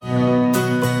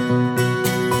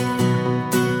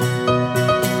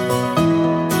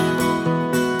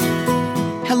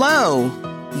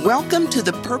Welcome to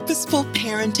the Purposeful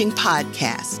Parenting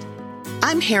Podcast.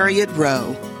 I'm Harriet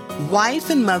Rowe,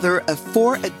 wife and mother of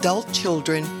 4 adult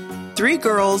children, 3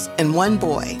 girls and 1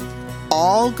 boy,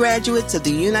 all graduates of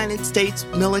the United States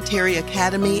Military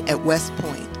Academy at West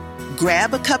Point.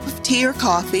 Grab a cup of tea or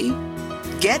coffee,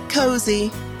 get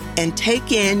cozy, and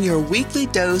take in your weekly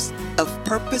dose of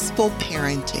purposeful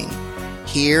parenting.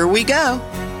 Here we go.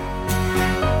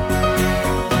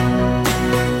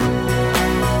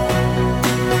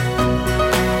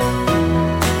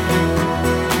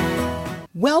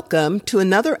 Welcome to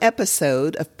another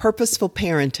episode of Purposeful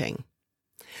Parenting.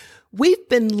 We've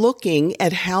been looking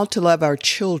at how to love our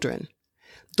children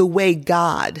the way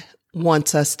God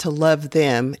wants us to love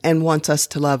them and wants us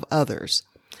to love others.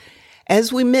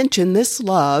 As we mentioned, this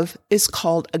love is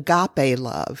called agape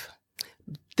love.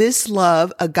 This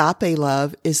love, agape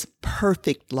love, is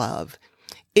perfect love.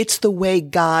 It's the way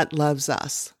God loves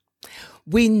us.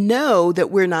 We know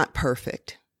that we're not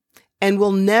perfect and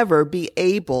will never be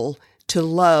able to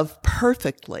love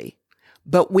perfectly,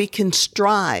 but we can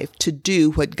strive to do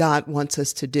what God wants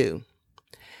us to do.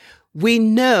 We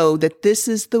know that this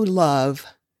is the love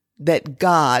that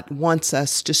God wants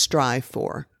us to strive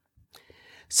for.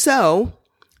 So,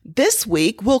 this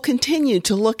week we'll continue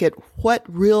to look at what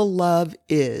real love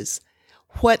is,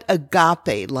 what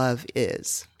agape love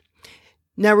is.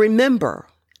 Now remember,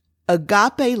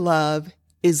 agape love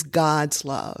is God's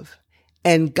love,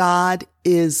 and God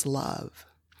is love.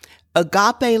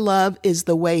 Agape love is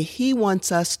the way He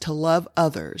wants us to love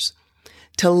others,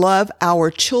 to love our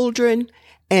children,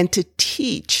 and to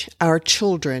teach our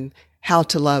children how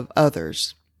to love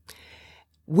others.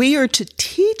 We are to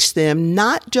teach them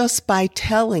not just by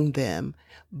telling them,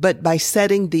 but by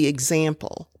setting the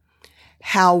example,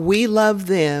 how we love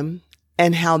them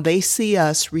and how they see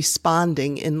us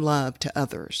responding in love to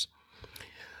others.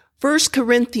 1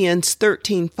 Corinthians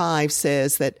 13:5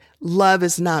 says that love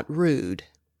is not rude.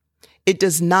 It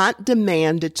does not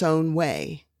demand its own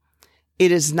way.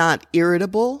 It is not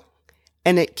irritable,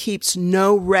 and it keeps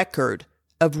no record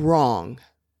of wrong.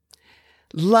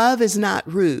 Love is not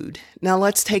rude. Now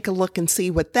let's take a look and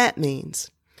see what that means.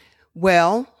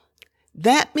 Well,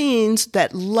 that means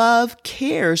that love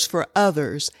cares for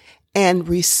others and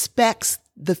respects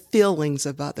the feelings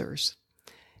of others.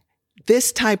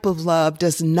 This type of love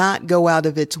does not go out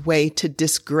of its way to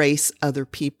disgrace other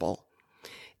people.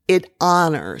 It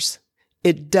honors.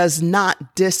 It does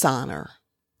not dishonor.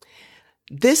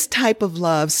 This type of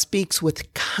love speaks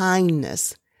with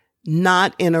kindness,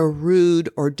 not in a rude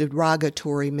or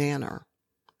derogatory manner.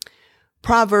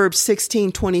 Proverbs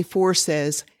 16:24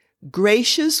 says,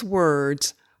 "Gracious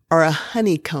words are a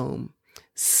honeycomb,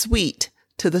 sweet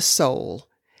to the soul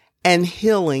and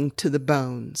healing to the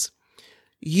bones."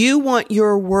 You want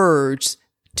your words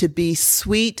to be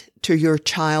sweet to your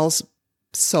child's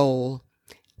soul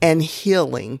and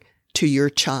healing to your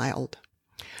child.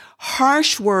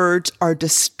 Harsh words are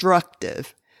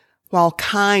destructive, while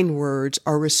kind words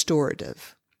are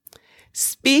restorative.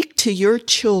 Speak to your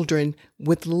children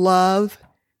with love,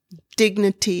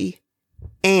 dignity,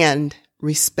 and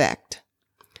respect.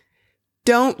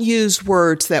 Don't use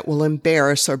words that will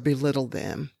embarrass or belittle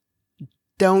them.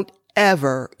 Don't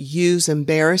ever use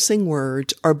embarrassing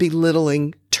words or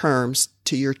belittling terms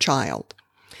to your child.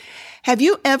 Have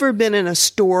you ever been in a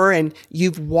store and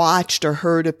you've watched or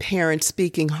heard a parent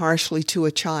speaking harshly to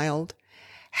a child?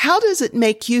 How does it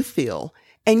make you feel?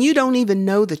 And you don't even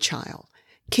know the child.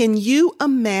 Can you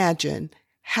imagine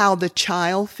how the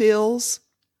child feels?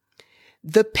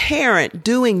 The parent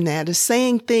doing that is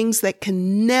saying things that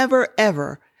can never,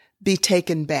 ever be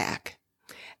taken back.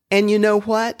 And you know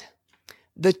what?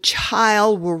 The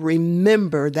child will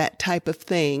remember that type of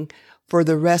thing for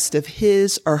the rest of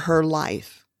his or her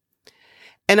life.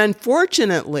 And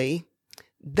unfortunately,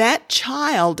 that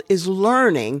child is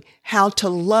learning how to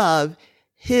love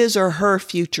his or her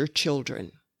future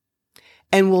children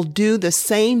and will do the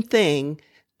same thing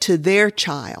to their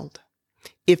child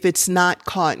if it's not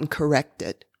caught and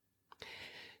corrected.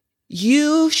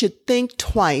 You should think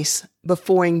twice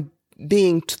before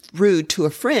being rude to a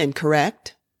friend,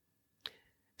 correct?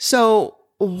 So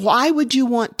why would you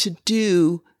want to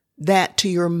do that to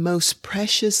your most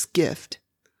precious gift?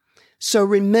 So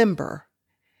remember,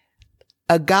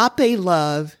 agape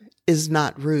love is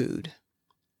not rude.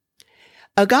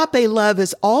 Agape love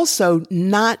is also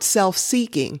not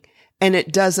self-seeking, and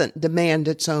it doesn't demand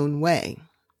its own way.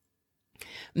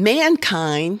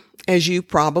 Mankind, as you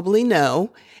probably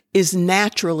know, is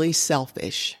naturally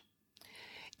selfish.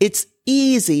 It's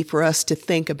easy for us to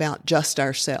think about just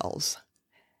ourselves.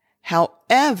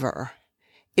 However,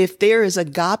 if there is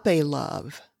agape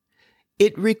love,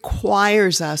 it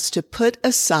requires us to put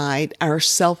aside our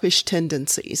selfish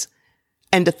tendencies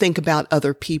and to think about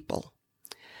other people.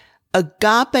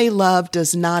 Agape love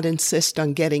does not insist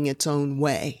on getting its own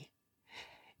way.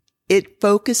 It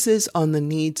focuses on the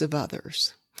needs of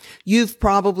others. You've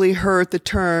probably heard the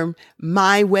term,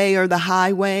 my way or the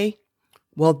highway.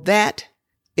 Well, that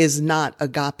is not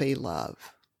agape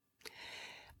love.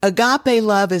 Agape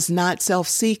love is not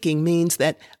self-seeking, means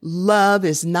that love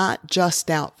is not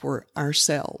just out for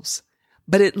ourselves,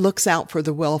 but it looks out for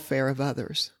the welfare of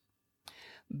others.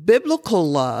 Biblical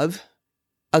love,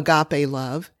 agape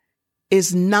love,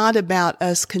 is not about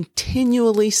us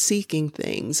continually seeking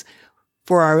things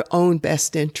for our own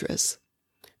best interests.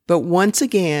 But once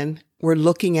again, we're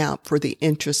looking out for the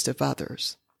interest of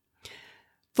others.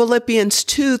 Philippians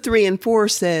 2, 3, and 4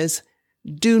 says,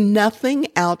 do nothing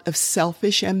out of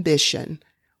selfish ambition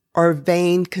or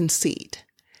vain conceit.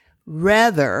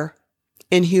 Rather,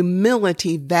 in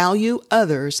humility, value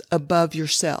others above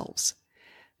yourselves,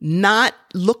 not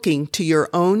looking to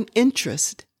your own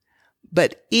interest,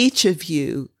 but each of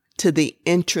you to the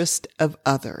interest of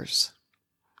others.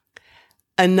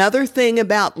 Another thing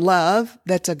about love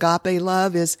that's agape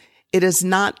love is it is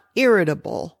not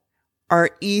irritable or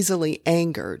easily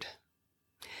angered.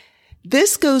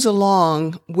 This goes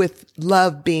along with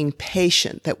love being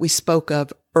patient that we spoke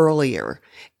of earlier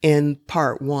in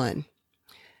part 1.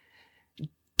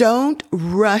 Don't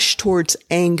rush towards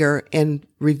anger and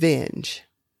revenge.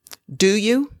 Do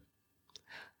you?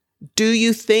 Do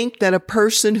you think that a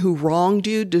person who wronged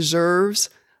you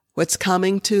deserves what's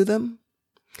coming to them?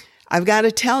 I've got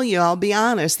to tell you, I'll be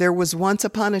honest, there was once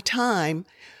upon a time,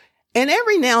 and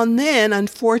every now and then,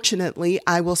 unfortunately,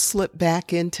 I will slip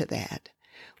back into that,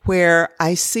 where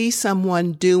I see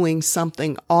someone doing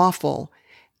something awful,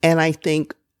 and I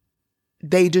think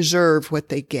they deserve what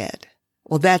they get.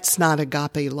 Well, that's not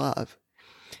agape love.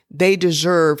 They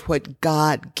deserve what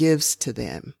God gives to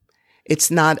them.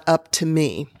 It's not up to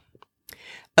me.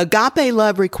 Agape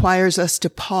love requires us to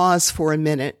pause for a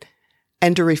minute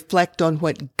and to reflect on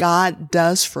what God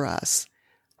does for us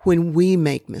when we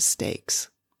make mistakes.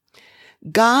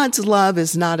 God's love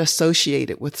is not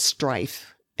associated with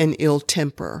strife and ill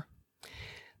temper.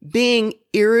 Being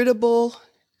irritable,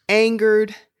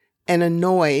 angered, and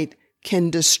annoyed can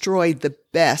destroy the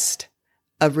best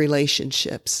of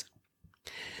relationships.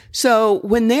 So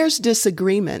when there's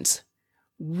disagreements,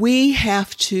 we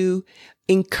have to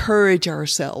encourage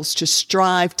ourselves to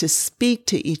strive to speak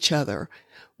to each other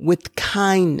with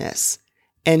kindness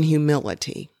and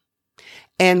humility.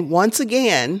 And once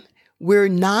again, we're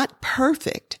not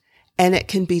perfect and it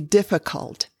can be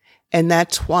difficult. And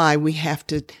that's why we have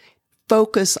to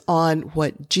focus on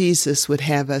what Jesus would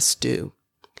have us do.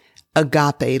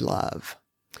 Agape love.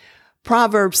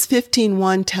 Proverbs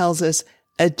 15:1 tells us,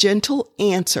 a gentle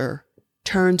answer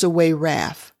turns away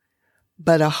wrath,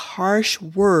 but a harsh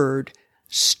word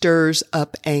stirs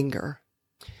up anger.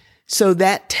 So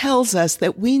that tells us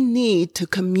that we need to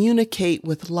communicate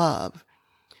with love.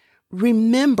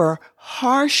 Remember,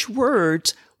 harsh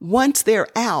words, once they're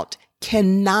out,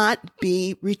 cannot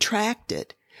be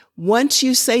retracted. Once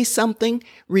you say something,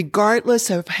 regardless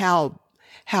of how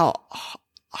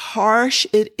harsh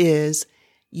it is,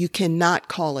 you cannot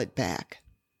call it back.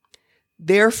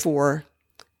 Therefore,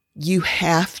 you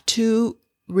have to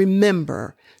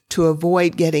remember to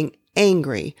avoid getting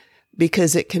angry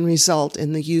because it can result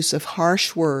in the use of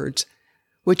harsh words,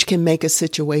 which can make a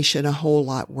situation a whole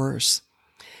lot worse.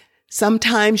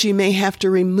 Sometimes you may have to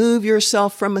remove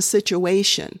yourself from a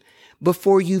situation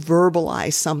before you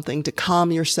verbalize something to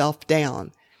calm yourself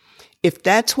down. If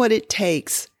that's what it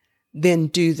takes, then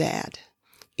do that,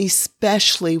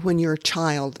 especially when your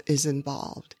child is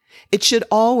involved. It should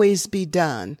always be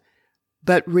done,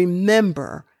 but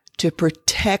remember to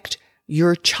protect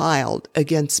your child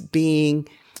against being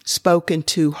spoken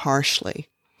to harshly.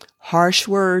 Harsh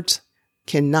words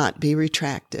cannot be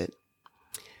retracted.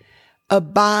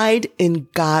 Abide in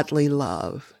godly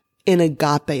love, in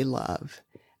agape love,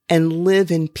 and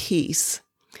live in peace.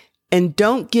 And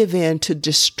don't give in to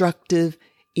destructive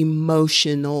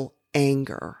emotional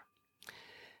anger.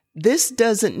 This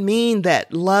doesn't mean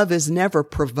that love is never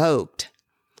provoked,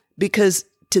 because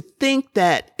to think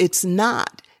that it's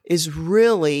not is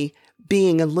really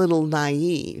being a little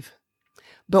naive.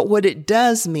 But what it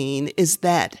does mean is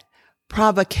that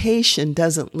provocation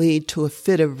doesn't lead to a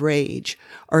fit of rage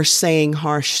or saying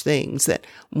harsh things that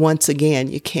once again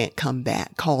you can't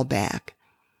call back.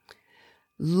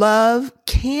 Love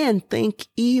can think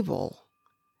evil.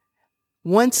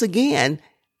 Once again,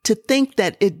 to think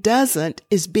that it doesn't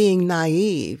is being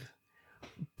naive.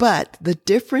 But the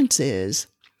difference is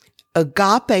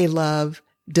Agape love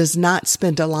does not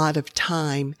spend a lot of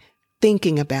time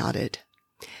thinking about it.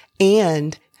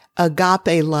 And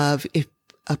agape love, if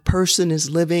a person is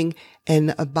living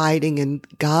and abiding in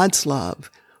God's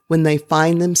love, when they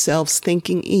find themselves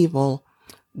thinking evil,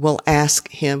 will ask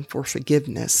him for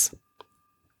forgiveness.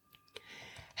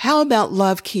 How about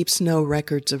love keeps no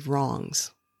records of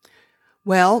wrongs?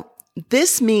 Well,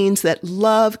 this means that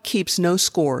love keeps no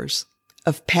scores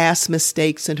of past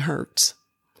mistakes and hurts.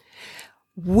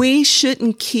 We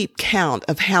shouldn't keep count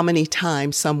of how many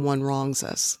times someone wrongs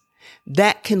us.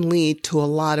 That can lead to a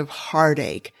lot of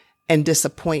heartache and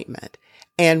disappointment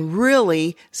and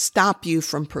really stop you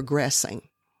from progressing.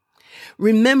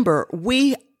 Remember,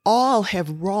 we all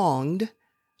have wronged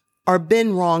or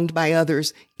been wronged by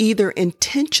others, either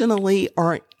intentionally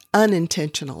or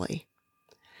unintentionally.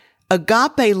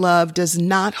 Agape love does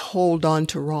not hold on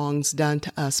to wrongs done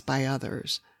to us by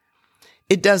others.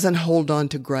 It doesn't hold on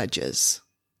to grudges.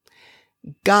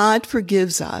 God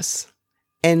forgives us,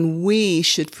 and we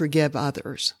should forgive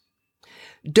others.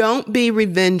 Don't be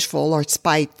revengeful or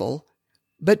spiteful,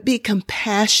 but be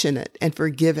compassionate and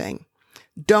forgiving.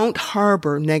 Don't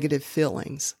harbor negative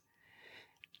feelings.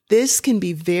 This can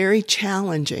be very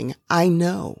challenging, I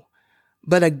know,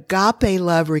 but agape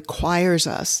love requires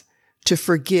us to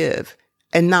forgive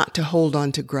and not to hold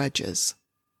on to grudges.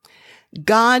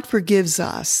 God forgives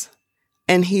us,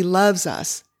 and he loves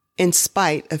us in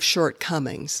spite of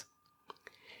shortcomings.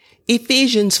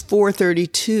 Ephesians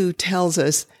 4:32 tells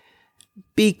us,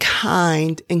 be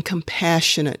kind and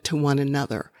compassionate to one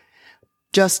another,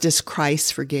 just as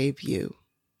Christ forgave you.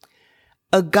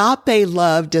 Agape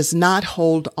love does not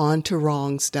hold on to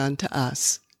wrongs done to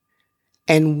us,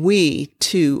 and we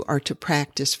too are to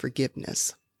practice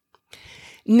forgiveness.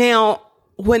 Now,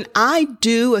 when I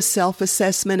do a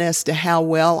self-assessment as to how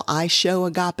well I show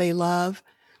agape love,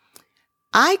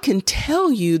 I can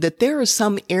tell you that there are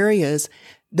some areas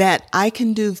that I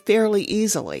can do fairly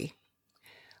easily.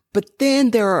 But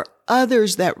then there are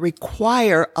others that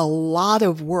require a lot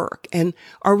of work and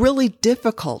are really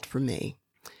difficult for me.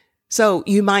 So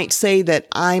you might say that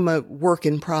I'm a work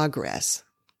in progress.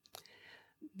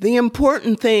 The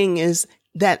important thing is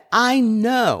that I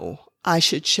know I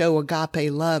should show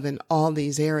agape love in all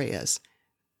these areas.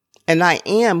 And I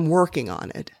am working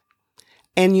on it.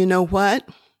 And you know what?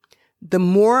 The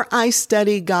more I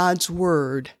study God's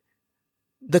word,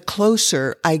 the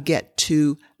closer I get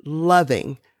to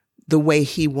loving the way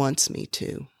he wants me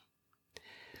to.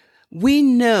 We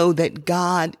know that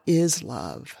God is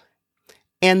love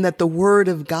and that the word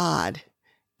of God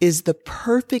is the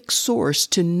perfect source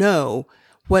to know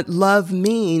what love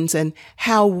means and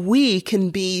how we can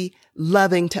be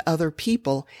loving to other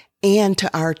people and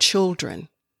to our children.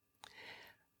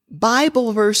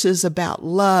 Bible verses about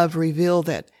love reveal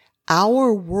that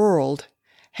our world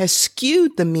has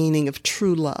skewed the meaning of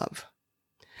true love.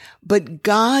 But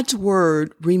God's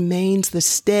word remains the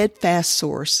steadfast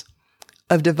source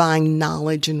of divine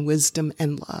knowledge and wisdom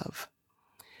and love.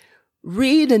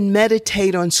 Read and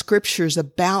meditate on scriptures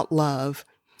about love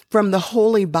from the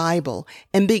Holy Bible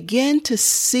and begin to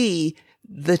see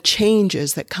the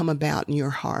changes that come about in your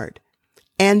heart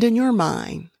and in your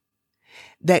mind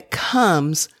that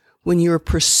comes when you're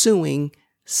pursuing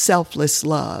selfless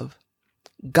love,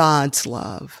 God's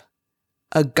love,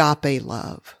 agape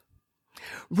love.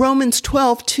 Romans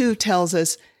 12:2 tells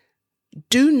us,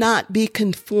 do not be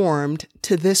conformed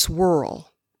to this world,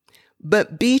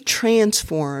 but be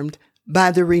transformed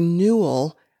by the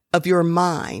renewal of your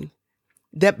mind,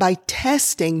 that by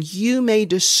testing you may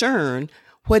discern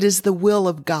what is the will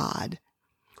of God,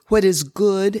 what is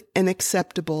good and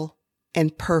acceptable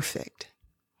and perfect.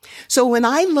 So when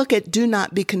I look at do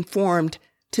not be conformed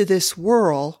to this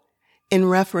world in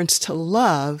reference to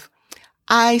love,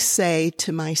 I say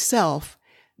to myself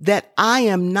that I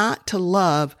am not to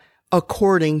love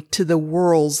according to the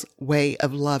world's way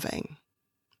of loving.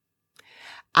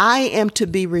 I am to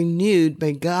be renewed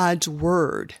by God's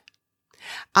word.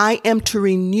 I am to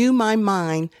renew my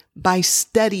mind by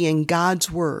studying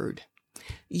God's word.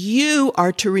 You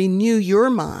are to renew your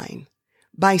mind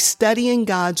by studying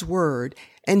God's word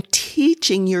and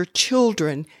teaching your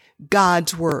children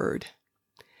God's word.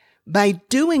 By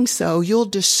doing so, you'll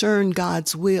discern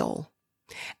God's will,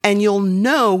 and you'll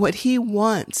know what he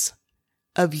wants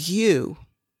of you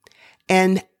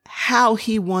and how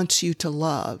he wants you to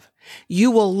love.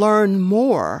 You will learn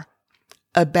more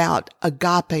about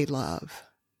agape love.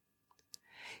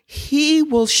 He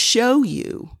will show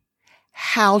you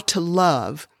how to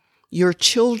love your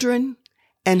children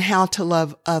and how to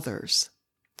love others.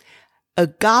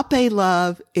 Agape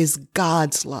love is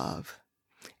God's love.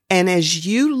 And as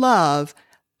you love,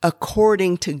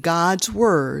 according to God's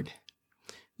word,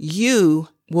 you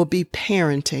will be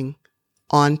parenting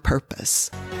on purpose.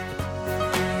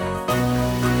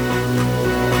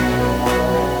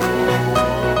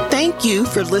 Thank you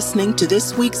for listening to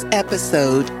this week's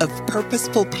episode of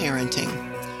Purposeful Parenting.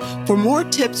 For more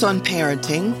tips on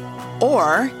parenting,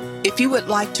 or if you would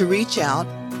like to reach out,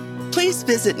 please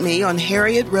visit me on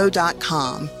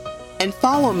HarrietRowe.com and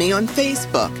follow me on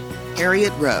Facebook,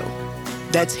 Harriet Rowe.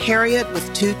 That's Harriet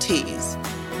with 2 T's.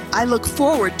 I look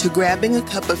forward to grabbing a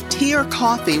cup of tea or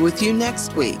coffee with you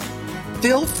next week.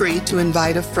 Feel free to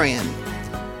invite a friend.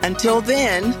 Until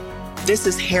then, this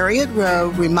is Harriet Rowe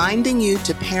reminding you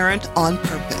to parent on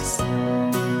purpose.